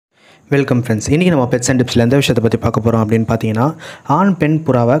Welcome friends. இன்றைக்கி நம்ம pets and டிப்ஸில் எந்த விஷயத்தை பற்றி பார்க்க போகிறோம் அப்படின்னு பார்த்தீங்கன்னா, ஆண் பெண்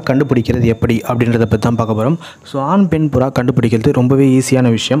புறாவை கண்டுபிடிக்கிறது எப்படி அப்படின்றத பற்றி தான் பார்க்க போகிறோம். ஸோ ஆண் பெண் புறா கண்டுபிடிக்கிறது ரொம்பவே ஈஸியான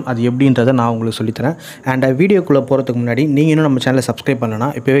விஷயம். அது எப்படின்றத நான் உங்களுக்கு சொல்லித்தரேன். அண்ட் வீடியோக்குள்ளே போகிறதுக்கு முன்னாடி நீங்கள் இன்னும் நம்ம சேனலை சப்ஸ்கிரைப் பண்ணலன்னா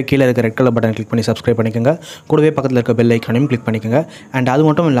இப்போவே கீழே இருக்க ரெட் கலர் பட்டன் கிளிக் பண்ணி சப்ஸ்கிரைப் பண்ணிக்கோங்க. கூடவே பக்கத்தில் இருக்க பெல் ஐக்கானையும் கிளிக் பண்ணிக்கோங்க. அண்ட் அது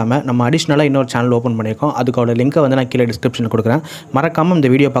மட்டும் இல்லாமல் நம்ம அடிஷ்னலாக இன்னொரு சேனல் ஓப்பன் பண்ணியிருக்கோம். அதுக்கோட லிங்க்கை வந்து நான் கீழே டிஸ்கிரிப்ஷனில் கொடுக்குறேன். மறக்காமல்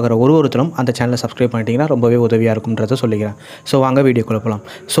இந்த வீடியோ பார்க்குற ஒருத்தரும் அந்த சேனலை சப்ஸ்கிரைப் பண்ணிட்டீங்கன்னா ரொம்பவே உதவியாக இருக்கும்ன்றதை சொல்லிக்கிறேன். ஸோ வாங்க வீடியோக்குள்ளே போகலாம்.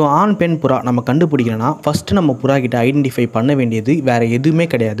 ஸோ ஆண் பெண் புறா நம்ம கண்டுபிடிக்கணும்னா ஃபஸ்ட்டு நம்ம புறா கிட்ட ஐடென்டிஃபை பண்ண வேண்டியது வேறு எதுவுமே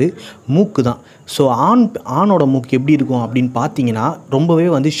கிடையாது, மூக்கு தான். ஸோ ஆணோட மூக்கு எப்படி இருக்கும் அப்படின்னு பார்த்தீங்கன்னா ரொம்பவே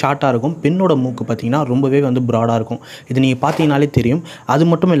வந்து ஷார்ட்டாக இருக்கும். பெண்ணோட மூக்கு பார்த்திங்கன்னா ரொம்பவே வந்து ப்ராடாக இருக்கும். இது நீங்கள் பார்த்தீங்கனாலே தெரியும். அது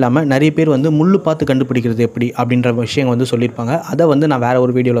மட்டும் இல்லாமல் நிறைய பேர் வந்து முள்ளு பார்த்து கண்டுபிடிக்கிறது எப்படி அப்படின்ற விஷயம் வந்து சொல்லியிருப்பாங்க. அதை வந்து நான் வேறு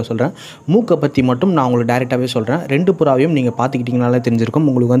ஒரு வீடியோவில் சொல்கிறேன். மூக்கை பற்றி மட்டும் நான் உங்களுக்கு டைரெக்டாகவே சொல்கிறேன். ரெண்டு புறாவையும் நீங்கள் பார்த்துக்கிட்டிங்கனாலே தெரிஞ்சிருக்கும்.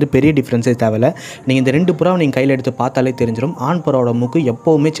 உங்களுக்கு வந்து பெரிய டிஃப்ரென்ஸே தேவையில்லை. நீங்கள் இந்த ரெண்டு புறாவை நீங்கள் கையில் எடுத்து பார்த்தாலே தெரிஞ்சிடும். ஆண் புறாவோட மூக்கு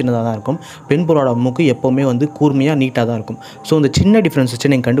எப்போவுமே சின்னதாக தான் இருக்கும். பெண் புறாவோட மூக்கு எப்போவுமே வந்து கூர்மையாக நீட்டாக தான் இருக்கும். ஸோ இந்த சின்ன டிஃப்ரென்ஸ்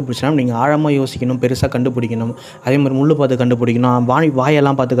வச்சு நீங்கள் கண்டுபிடிச்சினா நீங்கள் ஆழமாக யோசிக்கணும், பெருசாக கண்டுபிடிக்கணும். அதே மாதிரி முள்ளு பார்த்து கண்டுபிடிக்கணும்,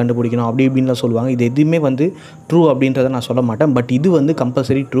 வாயெல்லாம் பார்த்து கண்டுபிடிக்கணும், அப்படி இப்படின்லாம் சொல்லுவாங்க. இது எதுவுமே வந்து ட்ரூ அப்படின்றத நான் சொல்ல மாட்டேன். பட் இது வந்து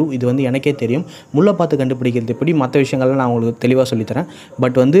கம்பல்சரி ட்ரூ. இது வந்து எனக்கே தெரியும். முள்ளை பார்த்து கண்டுபிடிக்கிறது எப்படி, மற்ற விஷயங்கள்லாம் நான் உங்களுக்கு தெளிவாக சொல்லித்தரேன்.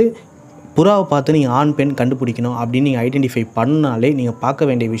 பட் வந்து புறாவை பார்த்து நீங்கள் ஆண் பெண் கண்டுபிடிக்கணும் அப்படின்னு நீங்கள் ஐடென்டிஃபை பண்ணாலே நீங்கள் பார்க்க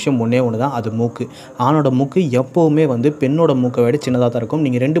வேண்டிய விஷயம் ஒன்றே ஒன்று தான், அது மூக்கு. ஆணோட மூக்கு எப்போவுமே வந்து பெண்ணோட மூக்கை விட சின்னதாக தான் இருக்கும்.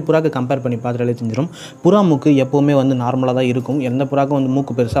 நீங்கள் ரெண்டு புறாக்கு கம்பேர் பண்ணி பார்த்தாலே தெரிஞ்சிடும். புறா மூக்கு எப்போவுமே வந்து நார்மலாக தான் இருக்கும். எந்த புறாக்கும் வந்து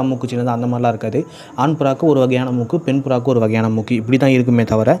மூக்கு பெருசாக மூக்கு சின்னதாக அந்த மாதிரிலாம் இருக்காது. ஆண் புறாக்கு ஒரு வகையான மூக்கு, பெண் புறாக்கு ஒரு வகையான மூக்கு, இப்படி தான் இருக்குமே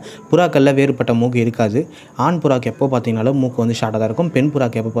தவிர புறாக்களில் வேறுபட்ட மூக்கு இருக்காது. ஆண் புறாக்கு எப்போ பார்த்தீங்கனாலும் மூக்கு வந்து ஷார்ட்டாக தான் இருக்கும். பெண்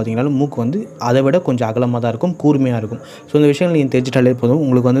புறாக்கு எப்போ பார்த்தீங்கனாலும் மூக்கு வந்து அதை விட கொஞ்சம் அகலமாக தான் இருக்கும், கூர்மையாக இருக்கும். ஸோ இந்த விஷயங்கள் நீங்கள் தெரிஞ்சிட்டாலே போதும்.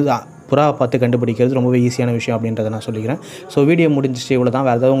 உங்களுக்கு வந்து புறாவை பார்த்து கண்டுபிடிக்கிறது ரொம்பவே ஈஸியான விஷயம் அப்படின்றத நான் சொல்லிக்கிறேன். ஸோ வீடியோ முடிஞ்சிச்சு, இவ்வளோ தான்.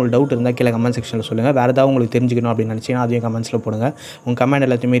 வேறு ஏதாவது உங்களுக்கு டவுட் இருந்தால் கீழே கமெண்ட் செக்ஷனில் சொல்லுங்கள். வேறு ஏதாவது உங்களுக்கு தெரிஞ்சுக்கணும் அப்படின்னு நினச்சிங்கன்னா அதையும் கமெண்ட்ஸில் போடுங்க. உங்கள் கமெண்ட்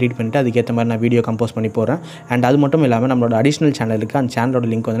எல்லாத்தையுமே ரீட் பண்ணிவிட்டு அதுக்கேற்ற மாதிரி நான் வீடியோ கம்போஸ் பண்ணி போடுறேன். அண்ட் அது மட்டும் இல்லாமல் நம்மளோட அடிஷ்னல் சேனலுக்கு அந்த சேனலோட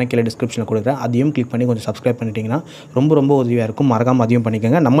லிங்க் வந்து கீழே டிஸ்கிரிப்ஷனில் கொடுக்குறேன். அதையும் கிளிக் பண்ணி கொஞ்சம் சப்ஸ்கிரைப் பண்ணிட்டீங்கன்னா ரொம்ப உதவியாக இருக்கும். மறக்காம அதையும்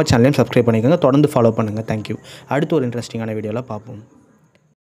பண்ணிக்கோங்க. நம்ம சேனலையும் சப்ஸ்கிரைப் பண்ணிக்கோங்க. தொடர்ந்து ஃபாலோ பண்ணுங்கள். தேங்க்யூ. அடுத்து ஒரு இன்ட்ரெஸ்டிங்கான வீடியோவில் பார்ப்போம்.